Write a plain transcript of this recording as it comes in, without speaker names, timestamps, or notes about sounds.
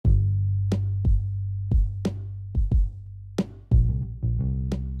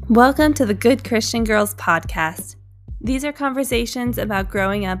Welcome to the Good Christian Girls podcast. These are conversations about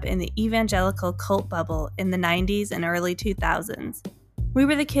growing up in the evangelical cult bubble in the 90s and early 2000s. We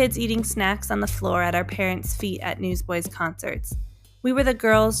were the kids eating snacks on the floor at our parents' feet at Newsboys concerts. We were the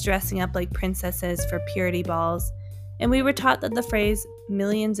girls dressing up like princesses for purity balls, and we were taught that the phrase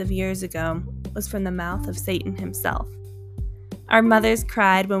millions of years ago was from the mouth of Satan himself. Our mothers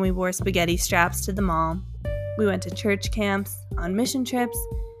cried when we wore spaghetti straps to the mall. We went to church camps, on mission trips,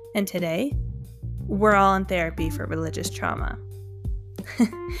 and today, we're all in therapy for religious trauma.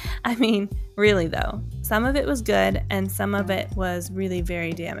 I mean, really though, some of it was good and some of it was really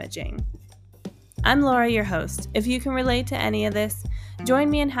very damaging. I'm Laura, your host. If you can relate to any of this, join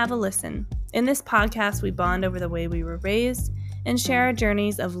me and have a listen. In this podcast, we bond over the way we were raised and share our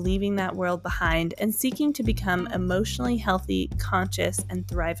journeys of leaving that world behind and seeking to become emotionally healthy, conscious, and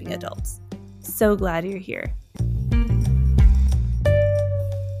thriving adults. So glad you're here.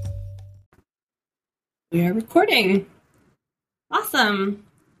 We are recording. Awesome.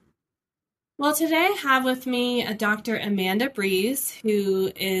 Well, today I have with me a Dr. Amanda Brees,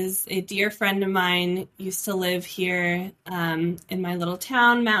 who is a dear friend of mine, used to live here in my little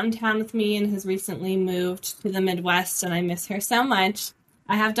town, mountain town with me, and has recently moved to the Midwest, and I miss her so much.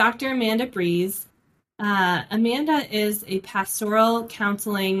 I have Dr. Amanda Brees. Amanda is a pastoral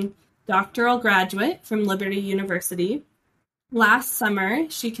counseling doctoral graduate from Liberty University. Last summer,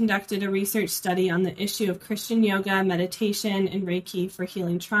 she conducted a research study on the issue of Christian yoga, meditation, and Reiki for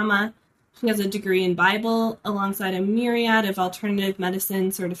healing trauma. She has a degree in Bible alongside a myriad of alternative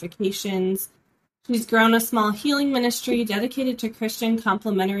medicine certifications. She's grown a small healing ministry dedicated to Christian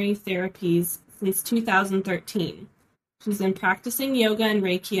complementary therapies since 2013. She's been practicing yoga and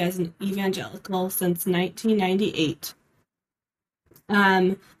Reiki as an evangelical since 1998.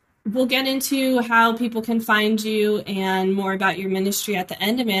 We'll get into how people can find you and more about your ministry at the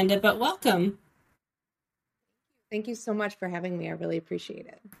end, Amanda, but welcome. Thank you so much for having me. I really appreciate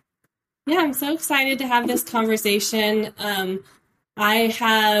it. Yeah, I'm so excited to have this conversation. I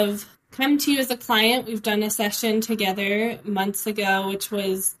have come to you as a client. We've done a session together months ago, which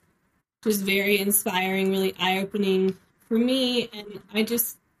was very inspiring, really eye-opening for me, and I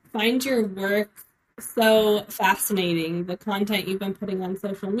just find your work so fascinating. The content you've been putting on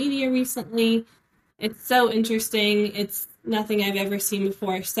social media recently, it's so interesting. It's nothing I've ever seen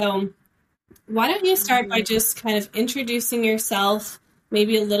before. So why don't you start by just kind of introducing yourself,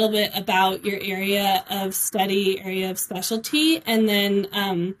 maybe a little bit about your area of study, area of specialty, and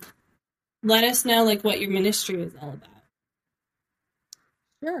then let us know like what your ministry is all about.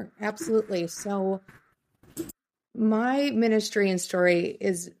 Sure, absolutely. So my ministry and story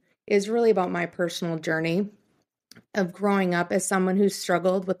is really about my personal journey of growing up as someone who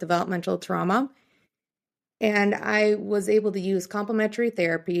struggled with developmental trauma. And I was able to use complementary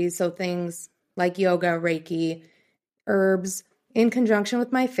therapies, so things like yoga, Reiki, herbs, in conjunction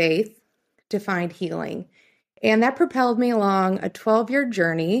with my faith to find healing. And that propelled me along a 12-year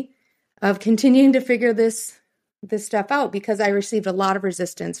journey of continuing to figure this stuff out, because I received a lot of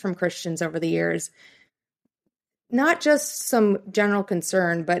resistance from Christians over the years. Not just some general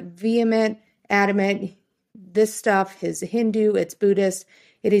concern, but vehement, adamant, this stuff is Hindu, it's Buddhist,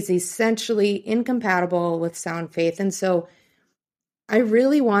 it is essentially incompatible with sound faith. And so I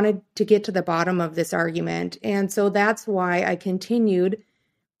really wanted to get to the bottom of this argument. And so that's why I continued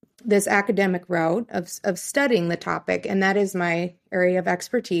this academic route of studying the topic. And that is my area of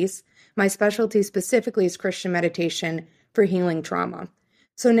expertise. My specialty specifically is Christian meditation for healing trauma.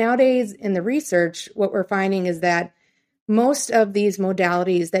 So nowadays in the research, what we're finding is that most of these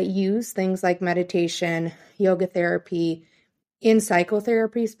modalities that use things like meditation, yoga therapy, in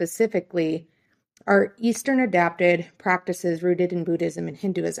psychotherapy specifically, are Eastern adapted practices rooted in Buddhism and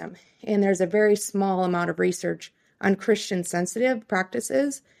Hinduism. And there's a very small amount of research on Christian sensitive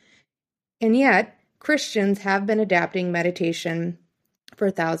practices. And yet, Christians have been adapting meditation for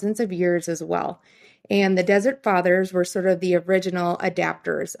thousands of years as well. And the Desert Fathers were sort of the original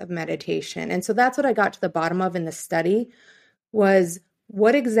adapters of meditation. And so that's what I got to the bottom of in the study, was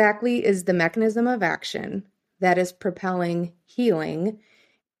what exactly is the mechanism of action that is propelling healing?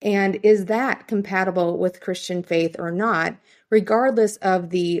 And is that compatible with Christian faith or not, regardless of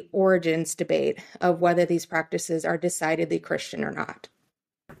the origins debate of whether these practices are decidedly Christian or not?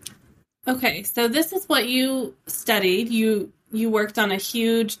 Okay, so this is what you studied. You worked on a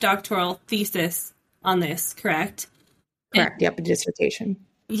huge doctoral thesis on this, correct? Correct. Yep, a dissertation.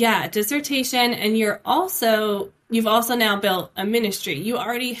 Yeah, dissertation, and you've also now built a ministry. You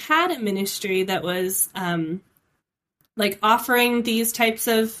already had a ministry that was like offering these types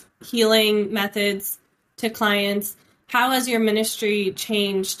of healing methods to clients. how has your ministry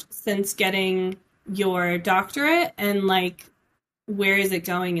changed since getting your doctorate, and like where is it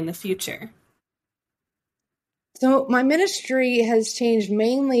going in the future? So my ministry has changed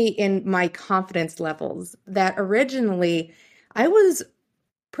mainly in my confidence levels. That originally I was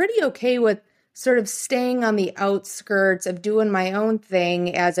pretty okay with sort of staying on the outskirts of doing my own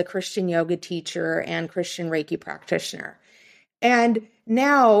thing as a Christian yoga teacher and Christian Reiki practitioner. And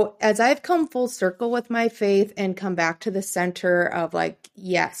now, as I've come full circle with my faith and come back to the center of like,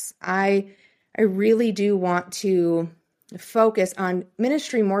 yes, I really do want to focus on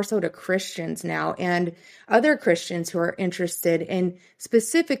ministry more so to Christians now and other Christians who are interested in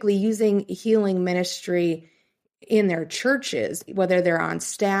specifically using healing ministry in their churches, whether they're on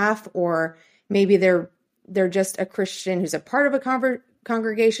staff or maybe they're just a Christian who's a part of a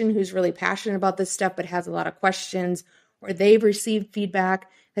congregation who's really passionate about this stuff but has a lot of questions, or they've received feedback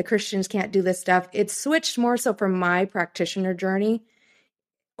that Christians can't do this stuff. It's switched more so from my practitioner journey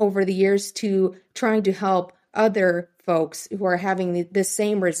over the years to trying to help other folks who are having the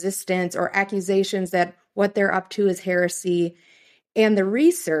same resistance or accusations that what they're up to is heresy. And the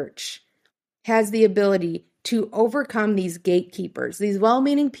research has the ability to overcome these gatekeepers, these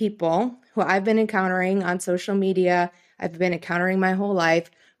well-meaning people who I've been encountering on social media, I've been encountering my whole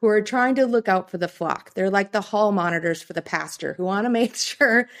life, who are trying to look out for the flock. They're like the hall monitors for the pastor who want to make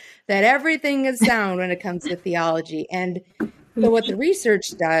sure that everything is sound when it comes to theology. And so what the research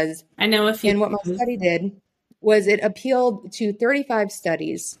does, I know a few. and what my study did, was it appealed to 35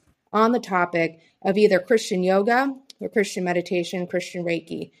 studies on the topic of either Christian yoga or Christian meditation, Christian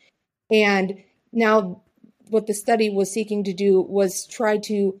Reiki. And now what the study was seeking to do was try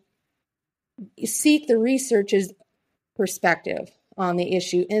to seek the researcher's perspective on the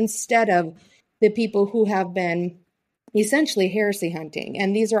issue instead of the people who have been essentially heresy hunting.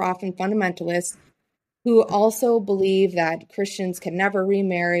 And these are often fundamentalists who also believe that Christians can never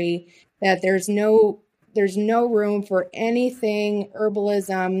remarry, that there's no room for anything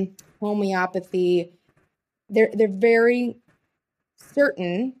herbalism, homeopathy. They're very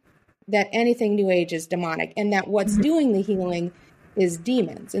certain that anything New Age is demonic and that what's doing the healing is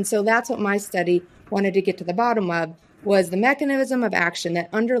demons. And so that's what my study wanted to get to the bottom of, was the mechanism of action that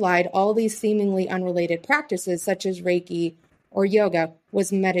underlied all these seemingly unrelated practices such as Reiki or yoga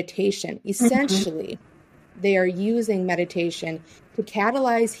was meditation. Essentially, they are using meditation to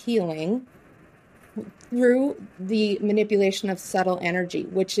catalyze healing through the manipulation of subtle energy,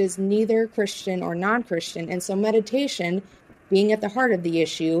 which is neither Christian or non-Christian. And so meditation, being at the heart of the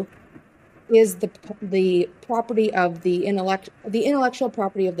issue, is the property of the intellectual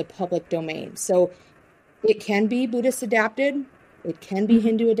property of the public domain. So it can be Buddhist adapted, it can be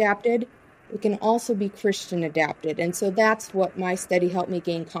Hindu adapted, it can also be Christian adapted. And so that's what my study helped me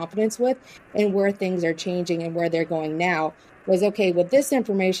gain confidence with, and where things are changing and where they're going now was, okay, with this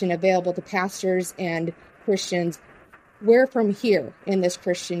information available to pastors and Christians, where from here in this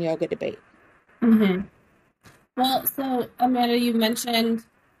Christian yoga debate? Mm-hmm. Well, so Amanda, you mentioned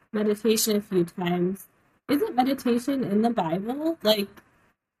meditation a few times. Isn't meditation in the Bible? Like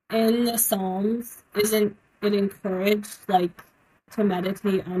in the Psalms, isn't it encouraged like to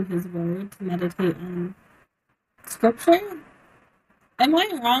meditate on his word, to meditate on scripture? Am I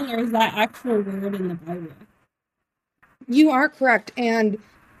wrong, or is that actual word in the Bible? You are correct. And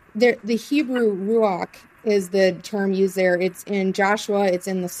the Hebrew ruach is the term used there. It's in Joshua, it's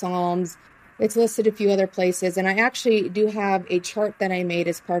in the Psalms, it's listed a few other places. And I actually do have a chart that I made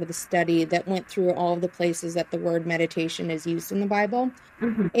as part of the study that went through all of the places that the word meditation is used in the Bible.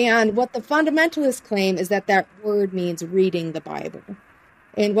 Mm-hmm. And what the fundamentalists claim is that that word means reading the Bible.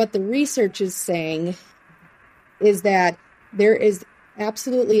 And what the research is saying is that there is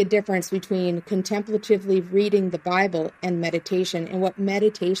absolutely a difference between contemplatively reading the Bible and meditation, and what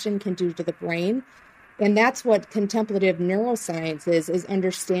meditation can do to the brain. And that's what contemplative neuroscience is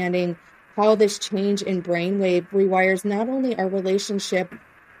understanding how this change in brainwave rewires not only our relationship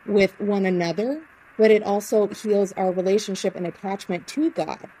with one another, but it also heals our relationship and attachment to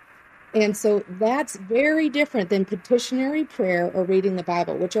God. And so that's very different than petitionary prayer or reading the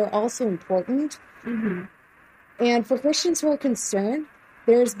Bible, which are also important. Mm-hmm. And for Christians who are concerned,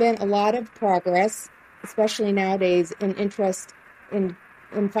 there's been a lot of progress, especially nowadays, in interest in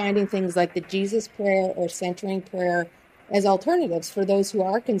finding things like the Jesus prayer or centering prayer as alternatives for those who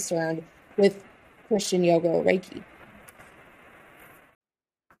are concerned with Christian yoga or Reiki.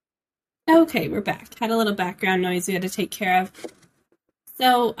 Okay, we're back. Had a little background noise we had to take care of.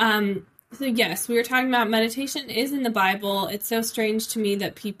 So yes, we were talking about meditation is in the Bible. It's so strange to me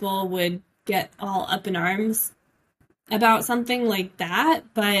that people would get all up in arms about something like that,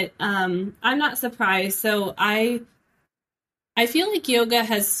 but I'm not surprised. So I I feel like yoga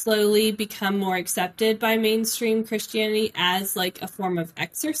has slowly become more accepted by mainstream Christianity as like a form of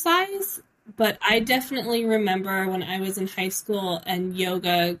exercise. But I definitely remember when I was in high school and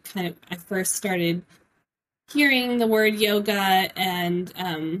yoga I first started hearing the word yoga and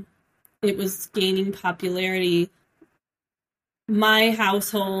it was gaining popularity. My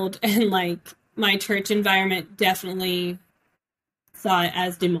household and like my church environment definitely saw it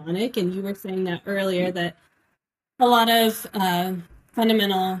as demonic. And you were saying that earlier that a lot of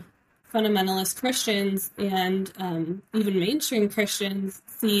fundamentalist Christians and even mainstream Christians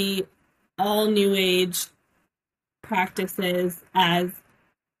see all New Age practices as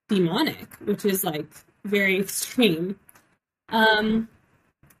demonic, which is like very extreme. Um,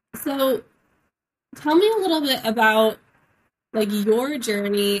 so tell me a little bit about like your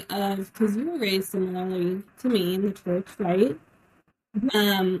journey of because you were raised similarly to me in the church, right?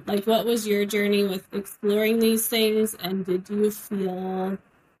 Like what was your journey with exploring these things, and did you feel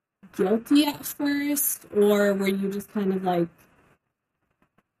guilty at first, or were you just kind of like,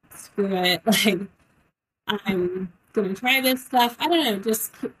 screw it, like I'm gonna try this stuff? I don't know,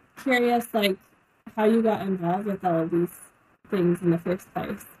 just curious, like how you got involved with all of these things in the first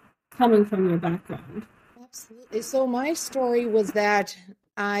place, coming from your background. Absolutely. So my story was that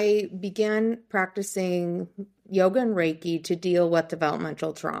I began practicing yoga and Reiki to deal with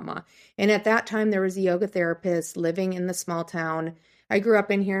developmental trauma. And at that time, there was a yoga therapist living in the small town I grew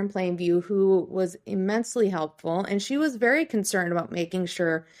up in here in Plainview who was immensely helpful. And she was very concerned about making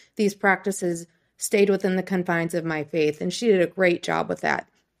sure these practices stayed within the confines of my faith. And she did a great job with that.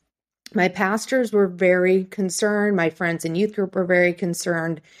 My pastors were very concerned. My friends in youth group were very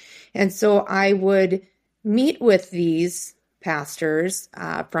concerned. And so I would meet with these pastors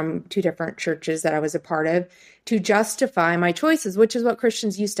from two different churches that I was a part of to justify my choices, which is what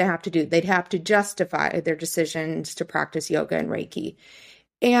Christians used to have to do. They'd have to justify their decisions to practice yoga and Reiki.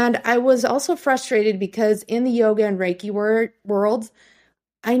 And I was also frustrated because in the yoga and Reiki worlds,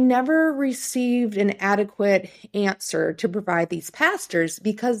 I never received an adequate answer to provide these pastors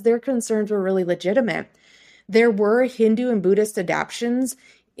because their concerns were really legitimate. There were Hindu and Buddhist adaptations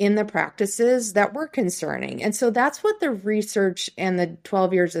in the practices that were concerning. And so that's what the research and the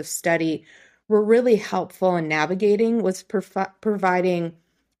 12 years of study were really helpful in navigating, was providing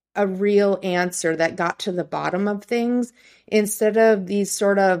a real answer that got to the bottom of things instead of these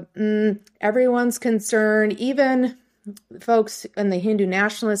sort of everyone's concerned. Even folks on the Hindu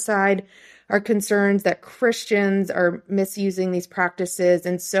nationalist side are concerned that Christians are misusing these practices.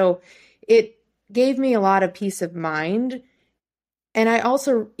 And so it gave me a lot of peace of mind. And I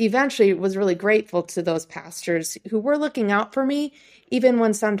also eventually was really grateful to those pastors who were looking out for me, even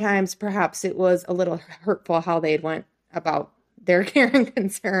when sometimes perhaps it was a little hurtful how they went about their care and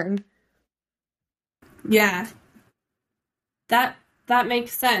concern. Yeah, that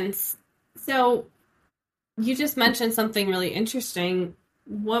makes sense. So you just mentioned something really interesting.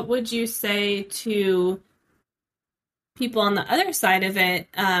 What would you say to people on the other side of it,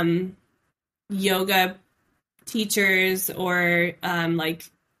 yoga teachers or like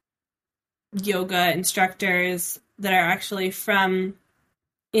yoga instructors that are actually from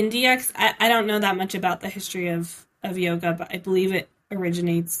India? 'Cause I don't know that much about the history of yoga, but I believe it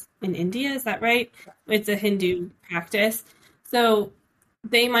originates in India. Is that right? It's a Hindu practice. So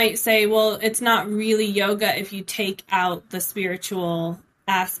they might say, well, it's not really yoga if you take out the spiritual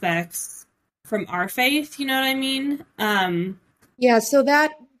aspects from our faith. You know what I mean? Yeah, so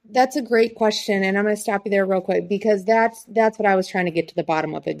that's a great question, and I'm going to stop you there real quick because that's what I was trying to get to the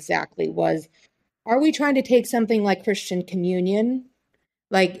bottom of exactly was, are we trying to take something like Christian communion,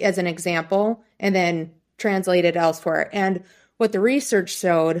 like as an example, and then translate it elsewhere? And what the research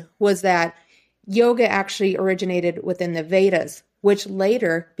showed was that yoga actually originated within the Vedas, which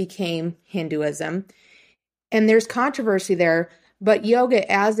later became Hinduism. And there's controversy there, but yoga,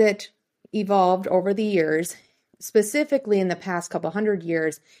 as it evolved over the years, specifically in the past couple hundred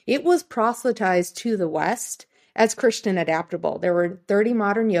years, it was proselytized to the West as Christian adaptable. There were 30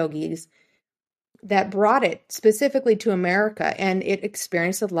 modern yogis that brought it specifically to America, and it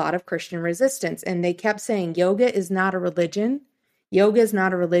experienced a lot of Christian resistance. And they kept saying, yoga is not a religion. Yoga is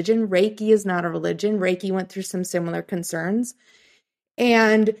not a religion. Reiki is not a religion. Reiki went through some similar concerns.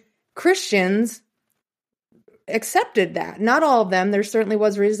 And Christians accepted that. Not all of them. There certainly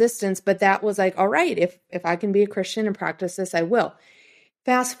was resistance, but that was like, all right, if I can be a Christian and practice this, I will.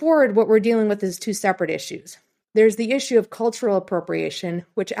 Fast forward, what we're dealing with is two separate issues. There's the issue of cultural appropriation,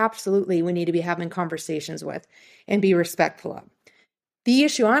 which absolutely we need to be having conversations with and be respectful of. The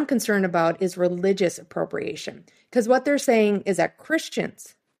issue I'm concerned about is religious appropriation, because what they're saying is that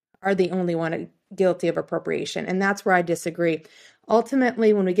Christians are the only one guilty of appropriation. And that's where I disagree.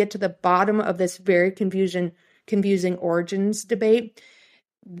 Ultimately, when we get to the bottom of this very confusing origins debate,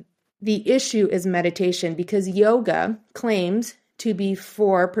 the issue is meditation, because yoga claims to be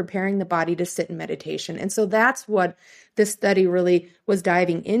for preparing the body to sit in meditation. And so that's what this study really was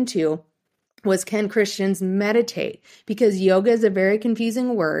diving into, was, can Christians meditate? Because yoga is a very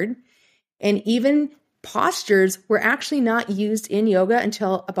confusing word, and even postures were actually not used in yoga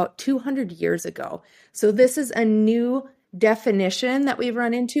until about 200 years ago. So this is a new definition that we've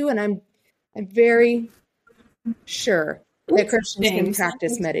run into, and I'm very sure that Christians can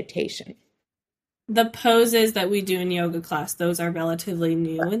practice meditation. The poses that we do in yoga class, those are relatively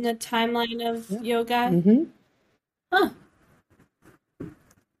new in the timeline of yoga. Mm-hmm. Huh.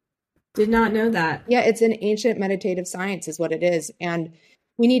 Did not know that. Yeah, it's an ancient meditative science is what it is. And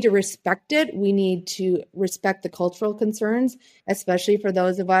we need to respect it. We need to respect the cultural concerns, especially for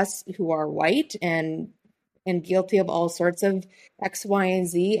those of us who are white and guilty of all sorts of X, Y, and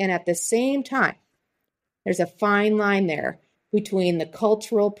Z. And at the same time, there's a fine line there between the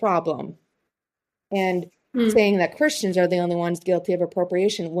cultural problem and saying that Christians are the only ones guilty of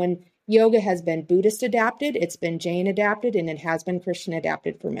appropriation, when yoga has been Buddhist adapted, it's been Jain adapted, and it has been Christian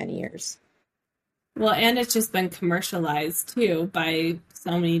adapted for many years. Well, and it's just been commercialized too by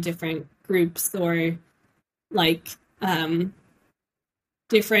so many different groups, or like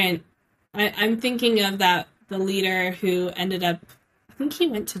different. I'm thinking of the leader who ended up, I think he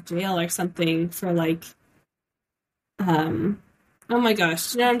went to jail or something for like, oh my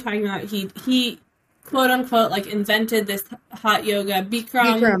gosh, you know what I'm talking about? He quote unquote like invented this hot yoga,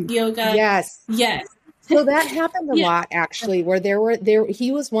 Bikram yoga. Yes. So that happened a lot, actually, where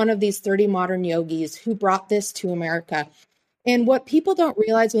he was one of these 30 modern yogis who brought this to America. And what people don't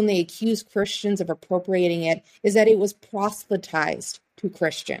realize when they accuse Christians of appropriating it is that it was proselytized to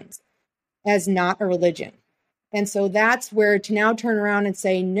Christians as not a religion. And so that's where to now turn around and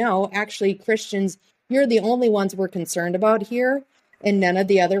say, no, actually, Christians, you're the only ones we're concerned about here, and none of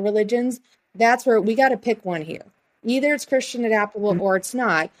the other religions. That's where we got to pick one here. Either it's Christian adaptable or it's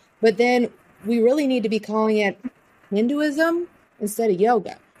not. But then we really need to be calling it Hinduism instead of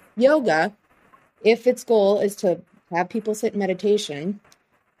yoga. Yoga, if its goal is to have people sit in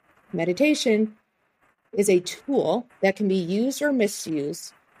meditation is a tool that can be used or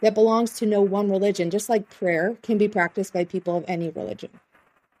misused that belongs to no one religion, just like prayer can be practiced by people of any religion.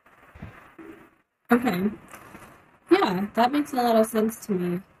 Okay. Yeah, that makes a lot of sense to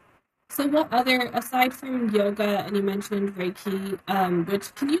me. So what other, aside from yoga, and you mentioned Reiki,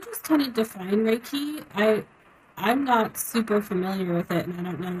 which, can you just kind of define Reiki? I'm not super familiar with it, and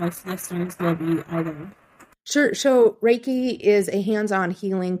I don't know if listeners will be either. Sure. So Reiki is a hands-on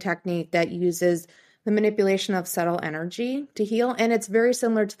healing technique that uses the manipulation of subtle energy to heal. And it's very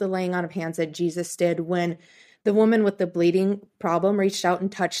similar to the laying on of hands that Jesus did when the woman with the bleeding problem reached out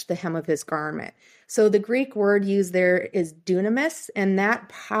and touched the hem of his garment. So the Greek word used there is dunamis, and that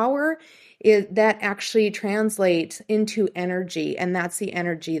power that actually translates into energy. And that's the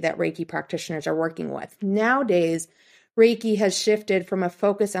energy that Reiki practitioners are working with. Nowadays, Reiki has shifted from a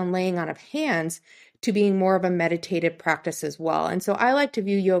focus on laying on of hands to being more of a meditative practice as well. And so I like to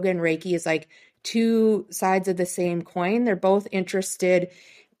view yoga and Reiki as like two sides of the same coin. They're both interested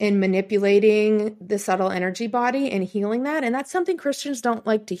in manipulating the subtle energy body and healing that. And that's something Christians don't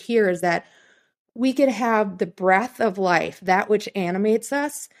like to hear, is that we could have the breath of life, that which animates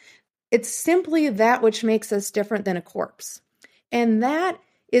us. It's simply that which makes us different than a corpse. And that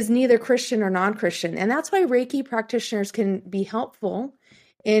is neither Christian or non-Christian. And that's why Reiki practitioners can be helpful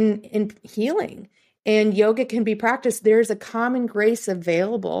in healing. And yoga can be practiced. There's a common grace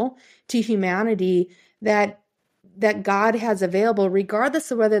available to humanity that God has available, regardless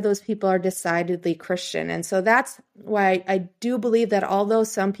of whether those people are decidedly Christian. And so that's why I do believe that although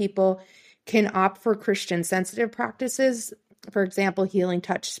some people can opt for Christian sensitive practices, for example, healing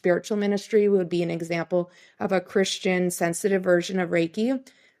touch spiritual ministry would be an example of a Christian sensitive version of Reiki,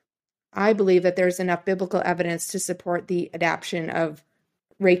 I believe that there's enough biblical evidence to support the adoption of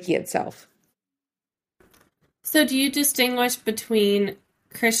Reiki itself. So do you distinguish between a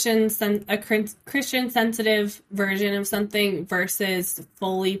Christian sensitive version of something versus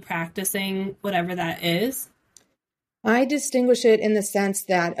fully practicing whatever that is? I distinguish it in the sense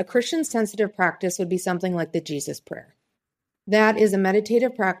that a Christian sensitive practice would be something like the Jesus prayer. That is a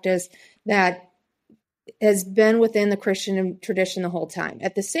meditative practice that has been within the Christian tradition the whole time.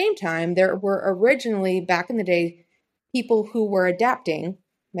 At the same time, there were originally, back in the day, people who were adapting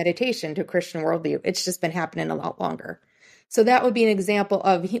meditation to Christian worldview. It's just been happening a lot longer. So that would be an example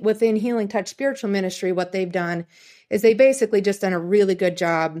of within Healing Touch Spiritual Ministry, what they've done is they basically just done a really good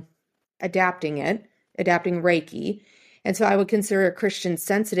job adapting Reiki. And so I would consider a Christian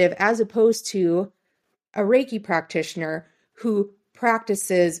sensitive as opposed to a Reiki practitioner who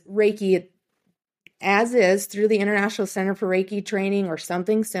practices Reiki as is through the International Center for Reiki Training or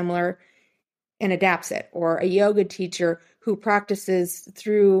something similar and adapts it, or a yoga teacher who practices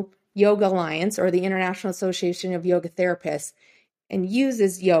through Yoga Alliance or the International Association of Yoga Therapists and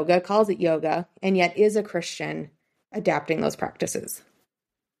uses yoga, calls it yoga, and yet is a Christian adapting those practices.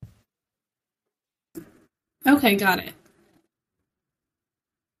 Okay, got it.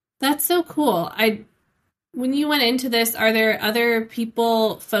 That's so cool. When you went into this, are there other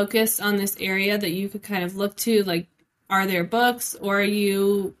people focused on this area that you could kind of look to? Like, are there books, or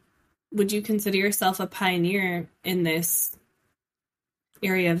would you consider yourself a pioneer in this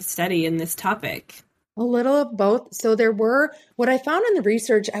area of study, in this topic? A little of both. So what I found in the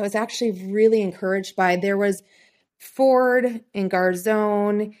research, I was actually really encouraged by. There was Ford and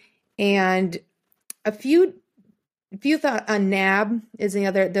Garzone and a few thought NAB is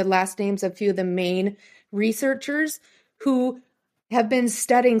the last names of a few of the main researchers who have been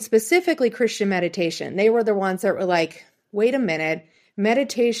studying specifically Christian meditation. They were the ones that were like, wait a minute,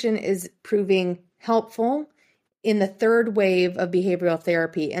 meditation is proving helpful in the third wave of behavioral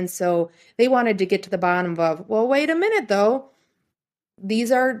therapy. And so they wanted to get to the bottom of, well, wait a minute though.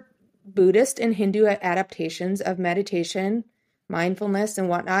 These are Buddhist and Hindu adaptations of meditation, mindfulness and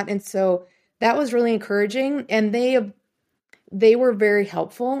whatnot. And so that was really encouraging. And they were very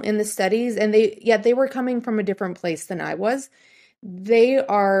helpful in the studies, and they were coming from a different place than I was. They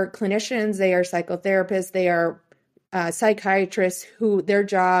are clinicians, they are psychotherapists, they are psychiatrists who their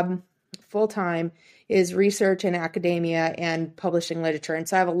job full-time is research and academia and publishing literature. And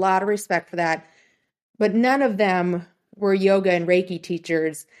so I have a lot of respect for that. But none of them were yoga and Reiki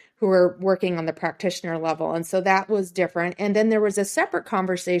teachers who were working on the practitioner level. And so that was different. And then there was a separate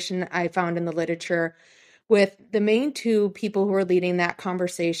conversation I found in the literature with the main two people who are leading that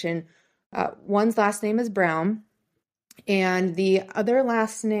conversation. One's last name is Brown, and the other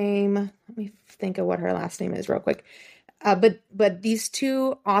last name, let me think of what her last name is real quick. But these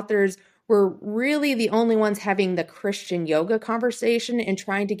two authors were really the only ones having the Christian yoga conversation and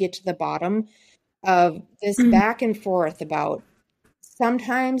trying to get to the bottom of this back and forth about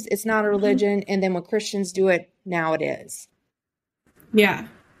sometimes it's not a religion, and then when Christians do it, now it is. Yeah.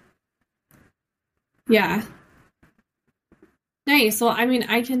 Yeah. Nice. Well, I mean,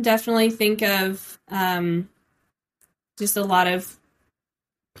 I can definitely think of just a lot of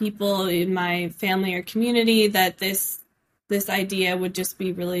people in my family or community that this idea would just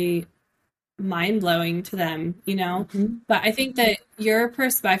be really mind-blowing to them, you know? Mm-hmm. But I think that your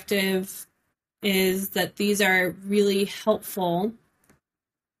perspective is that these are really helpful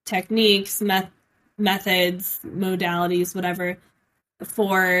techniques, methods, modalities, whatever,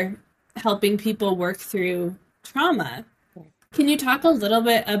 for helping people work through trauma. Can you talk a little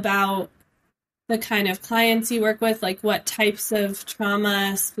bit about the kind of clients you work with, like what types of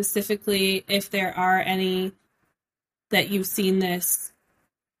trauma specifically, if there are any that you've seen this,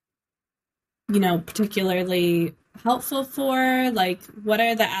 you know, particularly helpful for? Like, what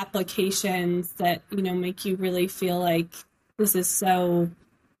are the applications that, you know, make you really feel like this is so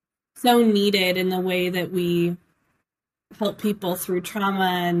needed in the way that we help people through trauma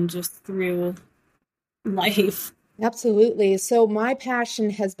and just through life? Absolutely. So my passion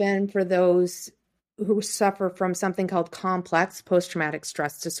has been for those who suffer from something called complex post-traumatic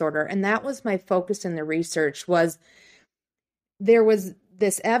stress disorder. And that was my focus in the research. There was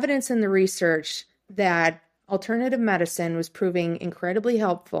this evidence in the research that alternative medicine was proving incredibly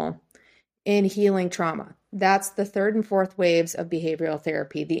helpful in healing trauma. That's the third and fourth waves of behavioral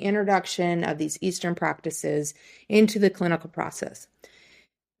therapy, the introduction of these Eastern practices into the clinical process.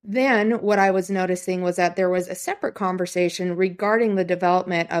 Then what I was noticing was that there was a separate conversation regarding the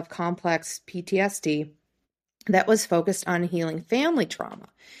development of complex PTSD that was focused on healing family trauma.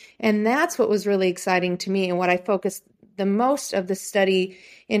 And that's what was really exciting to me, and what I focused the most of the study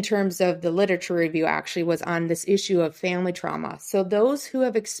in terms of the literature review actually was on this issue of family trauma. So those who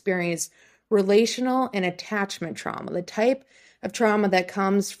have experienced relational and attachment trauma, the type of trauma that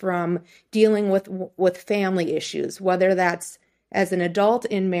comes from dealing with family issues, whether that's as an adult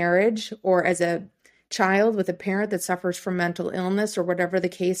in marriage or as a child with a parent that suffers from mental illness or whatever the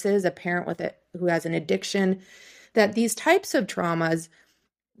case is, a parent who has an addiction, that these types of traumas,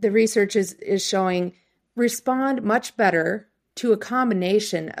 the research is showing, respond much better to a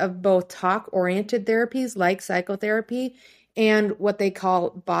combination of both talk-oriented therapies like psychotherapy and what they call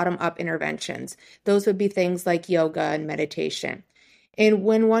bottom-up interventions. Those would be things like yoga and meditation. And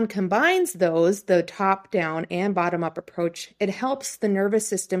when one combines those, the top down and bottom up approach, it helps the nervous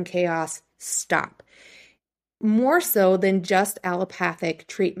system chaos stop. More so than just allopathic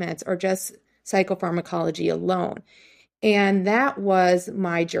treatments or just psychopharmacology alone. And that was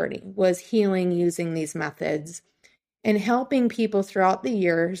my journey, was healing using these methods and helping people throughout the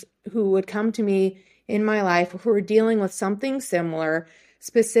years who would come to me in my life who were dealing with something similar,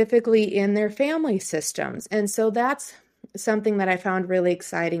 specifically in their family systems. And so that's something that I found really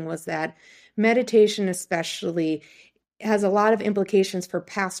exciting, was that meditation especially has a lot of implications for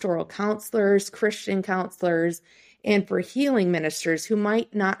pastoral counselors, Christian counselors, and for healing ministers who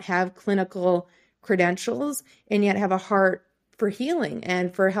might not have clinical credentials and yet have a heart for healing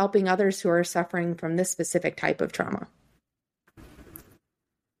and for helping others who are suffering from this specific type of trauma.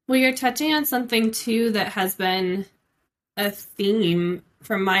 Well, you're touching on something too that has been a theme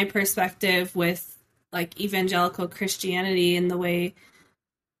from my perspective with like evangelical Christianity, and the way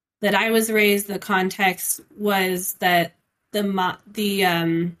that I was raised. The context was that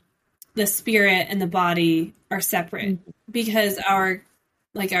the spirit and the body are separate, because our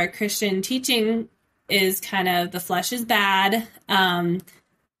Christian teaching is kind of the flesh is bad,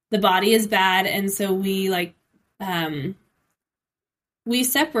 the body is bad, and so we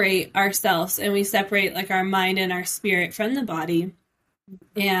separate ourselves, and we separate like our mind and our spirit from the body.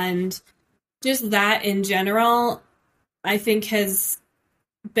 And just that in general, I think has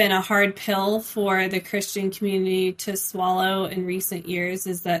been a hard pill for the Christian community to swallow in recent years,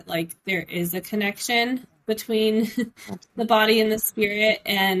 is that like there is a connection between the body and the spirit,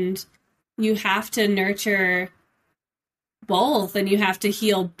 and you have to nurture both, and you have to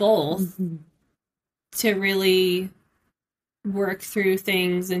heal both to really work through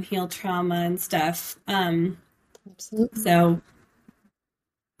things and heal trauma and stuff. Absolutely. So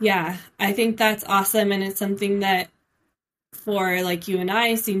yeah, I think that's awesome. And it's something that for like you and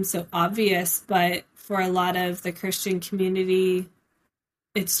I seems so obvious, but for a lot of the Christian community,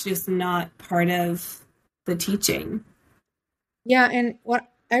 it's just not part of the teaching. Yeah, and what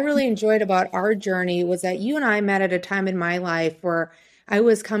I really enjoyed about our journey was that you and I met at a time in my life where I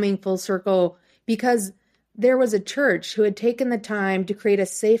was coming full circle, because there was a church who had taken the time to create a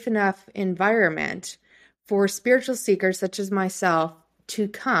safe enough environment for spiritual seekers such as myself to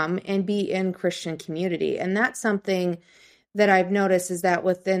come and be in Christian community. And that's something that I've noticed, is that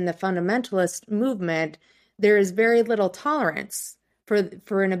within the fundamentalist movement, there is very little tolerance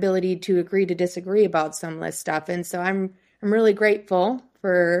for an ability to agree to disagree about some of this stuff. And so I'm really grateful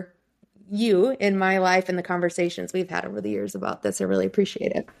for you in my life and the conversations we've had over the years about this. I really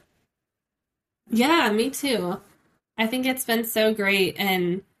appreciate it. Yeah, me too. I think it's been so great,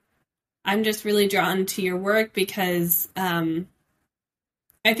 and I'm just really drawn to your work because I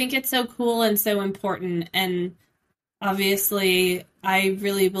think it's so cool and so important. And obviously, I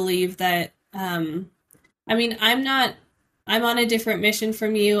really believe that, I'm on a different mission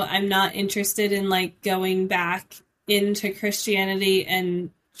from you. I'm not interested in like going back into Christianity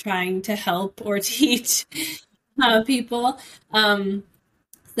and trying to help or teach people.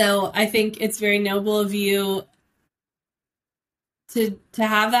 So I think it's very noble of you to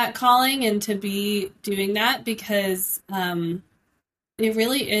have that calling and to be doing that, because it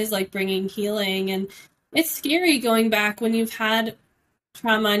really is like bringing healing. And it's scary going back when you've had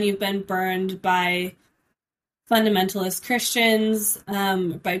trauma and you've been burned by fundamentalist Christians,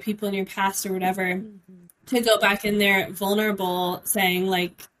 by people in your past or whatever, to go back in there vulnerable, saying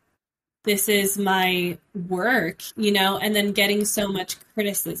like, this is my work, and then getting so much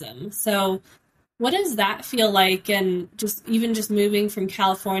criticism. So what does that feel like? And just moving from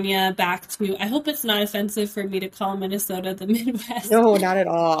California back to, I hope it's not offensive for me to call Minnesota the Midwest. No, not at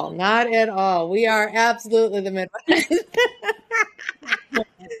all. Not at all. We are absolutely the Midwest.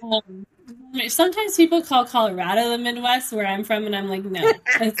 Sometimes people call Colorado the Midwest, where I'm from, and I'm like, no,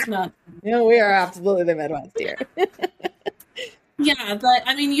 it's not. No, we are absolutely the Midwest here. Yeah, but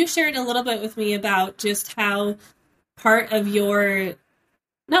I mean, you shared a little bit with me about just how part of your,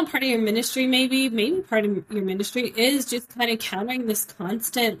 not part of your ministry, maybe part of your ministry is just kind of countering this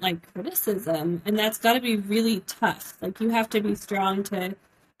constant like criticism. And that's got to be really tough. Like you have to be strong to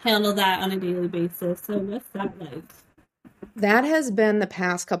handle that on a daily basis. So what's that like? That has been the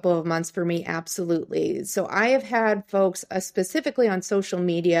past couple of months for me, absolutely. So I have had folks, specifically on social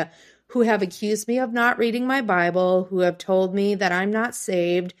media, who have accused me of not reading my Bible, who have told me that I'm not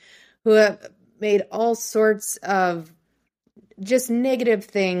saved, who have made all sorts of just negative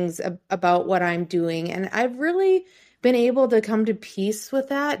things about what I'm doing. And I've really been able to come to peace with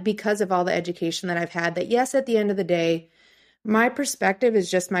that because of all the education that I've had, that yes, at the end of the day, My perspective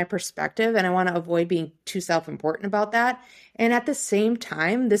is just my perspective, and I want to avoid being too self-important about that. And at the same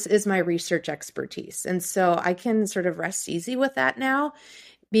time, this is my research expertise. And so I can sort of rest easy with that now,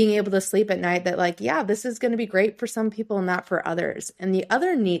 being able to sleep at night that, like, yeah, this is going to be great for some people and not for others. And the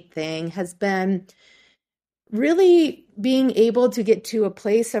other neat thing has been really being able to get to a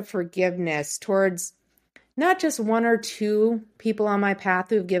place of forgiveness towards not just one or two people on my path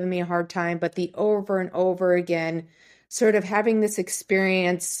who've given me a hard time, but the over and over again, sort of having this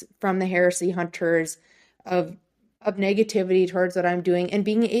experience from the heresy hunters of negativity towards what I'm doing, and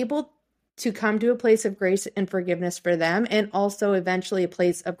being able to come to a place of grace and forgiveness for them, and also eventually a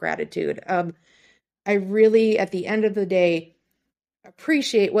place of gratitude. I really, at the end of the day,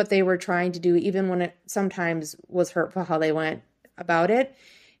 appreciate what they were trying to do, even when it sometimes was hurtful how they went about it.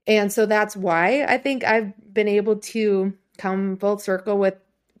 And so that's why I think I've been able to come full circle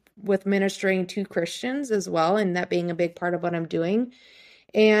with ministering to Christians as well, and that being a big part of what I'm doing.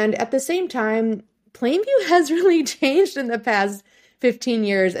 And at the same time, Plainview has really changed in the past 15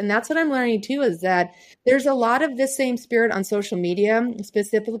 years. And that's what I'm learning too, is that there's a lot of this same spirit on social media,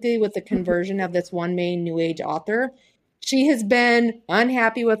 specifically with the conversion of this one main New Age author. She has been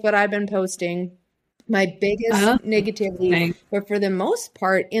unhappy with what I've been posting, my biggest Oh, negativity. okay. But for the most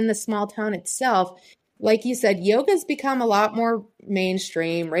part, in the small town itself, like you said, yoga's become a lot more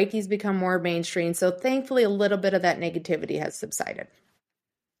mainstream. Reiki's become more mainstream. So thankfully, a little bit of that negativity has subsided.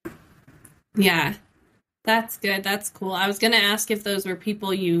 Yeah, that's good. That's cool. I was going to ask if those were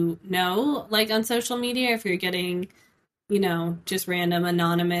people you know, like on social media, if you're getting, just random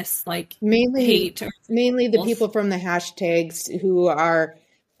anonymous, like Mainly, hate or mainly the both. people from the hashtags who are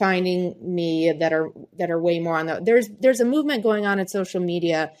finding me that are way more on the there's a movement going on in social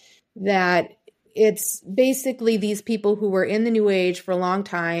media that it's basically these people who were in the new age for a long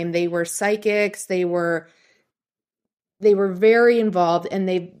time. They were psychics, they were very involved, and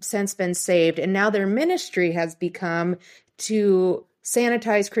they've since been saved, and now their ministry has become to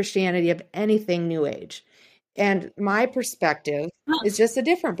sanitize Christianity of anything new age. And my perspective Oh, is just a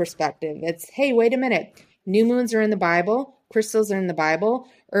different perspective. It's, hey, wait a minute. New moons are in the Bible. Crystals are in the Bible.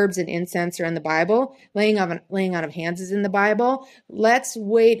 Herbs and incense are in the Bible. Laying on of hands is in the Bible. Let's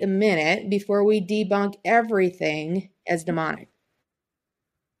wait a minute before we debunk everything as demonic.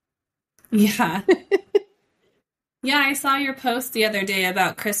 yeah. Yeah, I saw your post the other day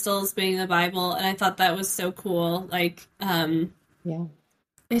about crystals being the Bible, and I thought that was so cool. Like, Yeah.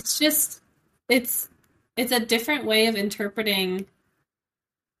 it's just, it's, it's a different way of interpreting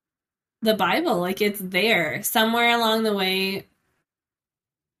the Bible. Like, it's there. Somewhere along the way,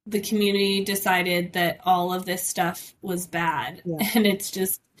 the community decided that all of this stuff was bad, Yeah. and it's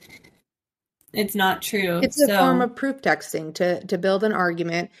not true. It's a form So, of proof texting to build an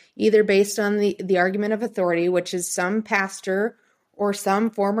argument, either based on the argument of authority, which is some pastor or some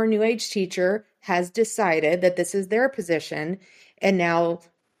former New Age teacher has decided that this is their position, and now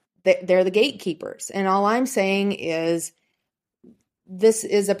they're the gatekeepers. And all I'm saying is this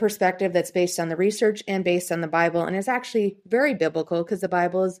is a perspective that's based on the research and based on the Bible, and is actually very biblical because the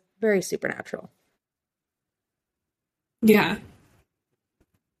Bible is very supernatural. yeah,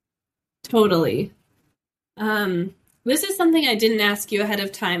 totally. This is something I didn't ask you ahead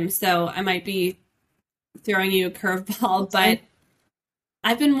of time, so I might be throwing you a curveball, That's but fine.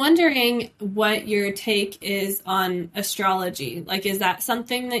 I've been wondering what your take is on astrology. Like, is that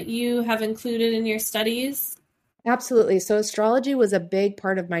something that you have included in your studies? Absolutely. So astrology was a big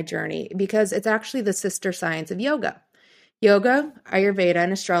part of my journey because it's actually the sister science of yoga. Yoga, Ayurveda,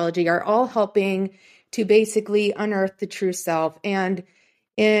 and astrology are all helping to basically unearth the true self. And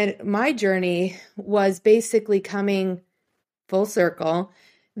in my journey was basically coming full circle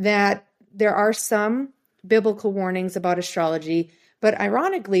that there are some biblical warnings about astrology, but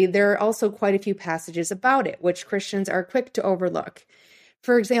ironically, there are also quite a few passages about it, which Christians are quick to overlook.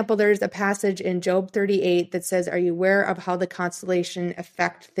 For example, there's a passage in Job 38 that says, "Are you aware of how the constellation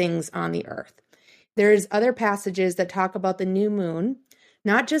affect things on the earth?" There's other passages that talk about the new moon,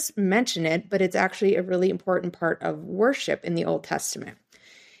 not just mention it, but it's actually a really important part of worship in the Old Testament.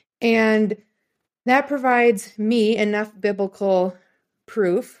 And that provides me enough biblical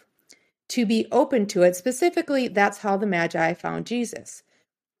proof to be open to it. Specifically, that's how the Magi found Jesus.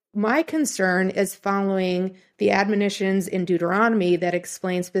 My concern is following the admonitions in Deuteronomy that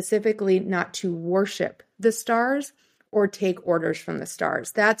explain specifically not to worship the stars or take orders from the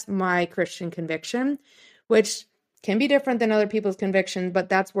stars. That's my Christian conviction, which can be different than other people's conviction, but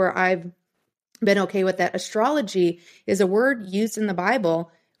that's where I've been okay with that. Astrology is a word used in the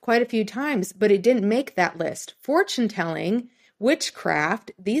Bible quite a few times, but it didn't make that list. Fortune telling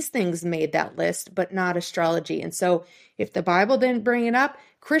witchcraft, these things made that list, but not astrology. And so if the Bible didn't bring it up,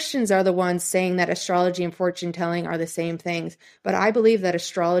 Christians are the ones saying that astrology and fortune telling are the same things. But I believe that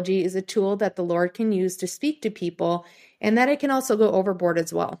astrology is a tool that the Lord can use to speak to people, and that it can also go overboard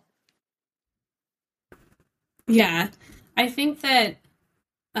as well. Yeah, I think that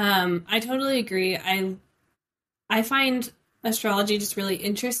I totally agree. I find astrology just really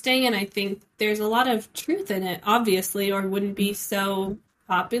interesting, and I think there's a lot of truth in it, obviously, or it wouldn't be so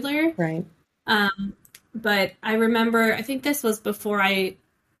popular. Right. But I remember, I think this was before I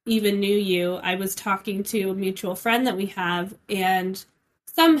even knew you. I was talking to a mutual friend that we have, and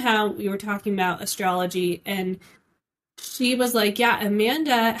somehow we were talking about astrology, and she was like, yeah,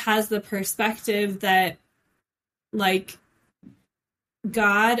 Amanda has the perspective that, like,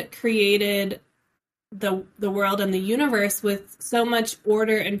 God created the world and the universe with so much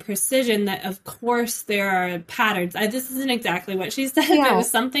order and precision that of course there are patterns. This isn't exactly what she said, but it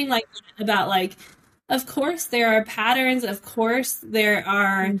was something like about, like, of course there are patterns, of course there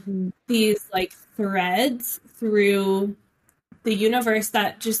are these like threads through the universe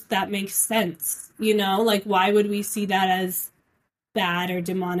that makes sense, like why would we see that as bad or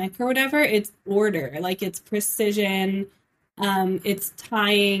demonic or whatever? It's order, like it's precision. It's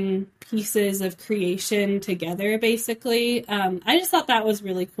tying pieces of creation together, basically. I just thought that was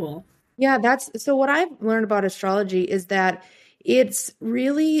really cool. Yeah, so what I've learned about astrology is that it's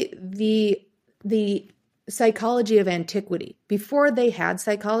really the psychology of antiquity. Before they had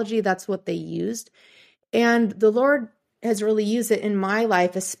psychology, that's what they used. And the Lord has really used it in my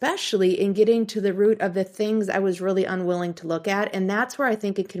life, especially in getting to the root of the things I was really unwilling to look at. And that's where I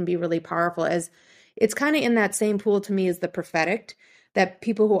think it can be really powerful, as it's kind of in that same pool to me as the prophetic, that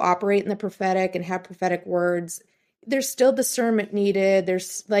people who operate in the prophetic and have prophetic words, there's still discernment needed.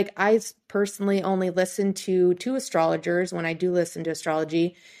 There's, like, I personally only listen to two astrologers when I do listen to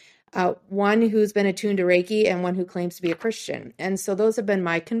astrology, one who's been attuned to Reiki and one who claims to be a Christian. And so those have been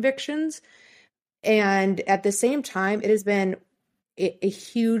my convictions. And at the same time, it has been a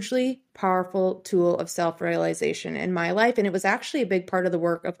hugely powerful tool of self-realization in my life. And it was actually a big part of the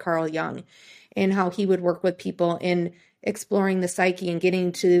work of Carl Jung and how he would work with people in exploring the psyche and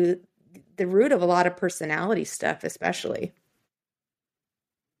getting to the root of a lot of personality stuff, especially.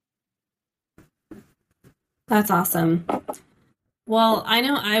 That's awesome. Well, I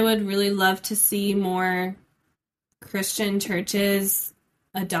know I would really love to see more Christian churches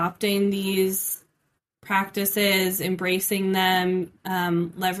adopting these practices, embracing them,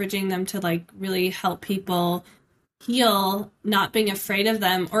 leveraging them to, like, really help people heal, not being afraid of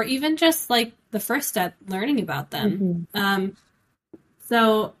them, or even just, like, the first step, learning about them.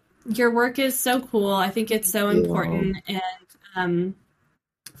 So your work is so cool. I think it's so important. And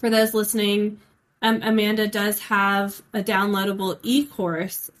for those listening, Amanda does have a downloadable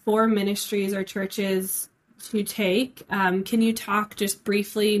e-course for ministries or churches to take. Can you talk just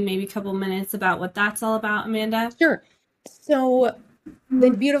briefly, maybe a couple minutes, about what that's all about, Amanda? Sure. So the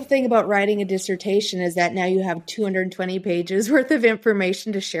beautiful thing about writing a dissertation is that now you have 220 pages worth of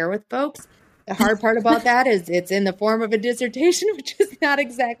information to share with folks. The hard part about that is it's in the form of a dissertation, which is not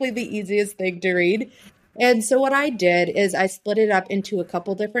exactly the easiest thing to read. And so what I did is I split it up into a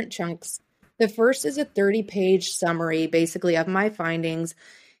couple different chunks. The first is a 30-page summary, basically, of my findings.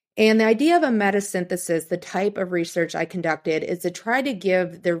 And the idea of a metasynthesis, the type of research I conducted, is to try to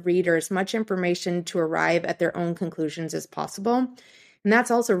give the reader as much information to arrive at their own conclusions as possible. And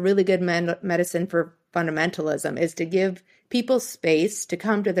that's also really good medicine for fundamentalism, is to give people space to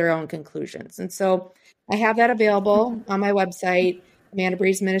come to their own conclusions. And so I have that available on my website,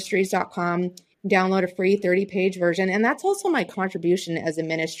 amandabreesministries.com. Download a free 30-page version. And that's also my contribution as a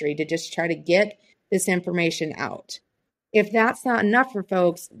ministry, to just try to get this information out. If that's not enough for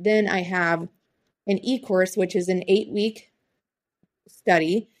folks, then I have an e-course, which is an 8-week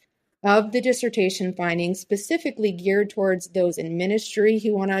study of the dissertation findings, specifically geared towards those in ministry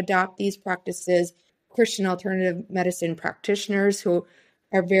who want to adopt these practices, Christian alternative medicine practitioners who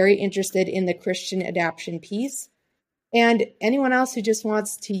are very interested in the Christian adaptation piece, and anyone else who just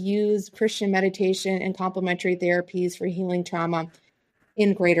wants to use Christian meditation and complementary therapies for healing trauma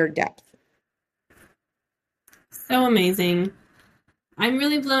in greater depth. So amazing. I'm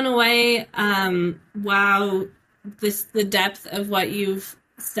really blown away. Wow, the depth of what you've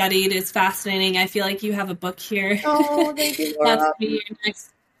studied is fascinating. I feel like you have a book here. Oh, thank you, Laura. That's be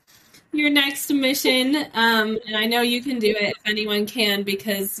your next mission. And I know you can do it if anyone can,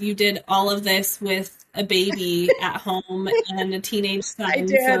 because you did all of this with a baby at home and a teenage son. I did.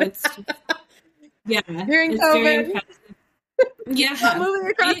 So it's during it's COVID. very impressive. Yeah. I'm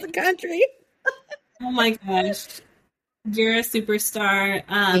moving across the country. Oh my gosh. You're a superstar.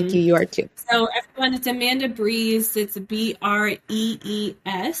 Thank you. You are too. So everyone, it's Amanda Brees. It's Brees,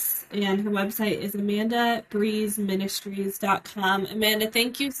 and her website is amandabreesministries.com. Amanda,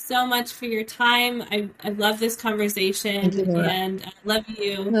 thank you so much for your time. I love this Thank you, conversation, Laura. and I love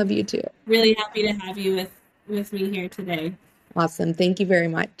you. Love you too. Really happy to have you with me here today. Awesome. Thank you very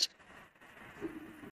much.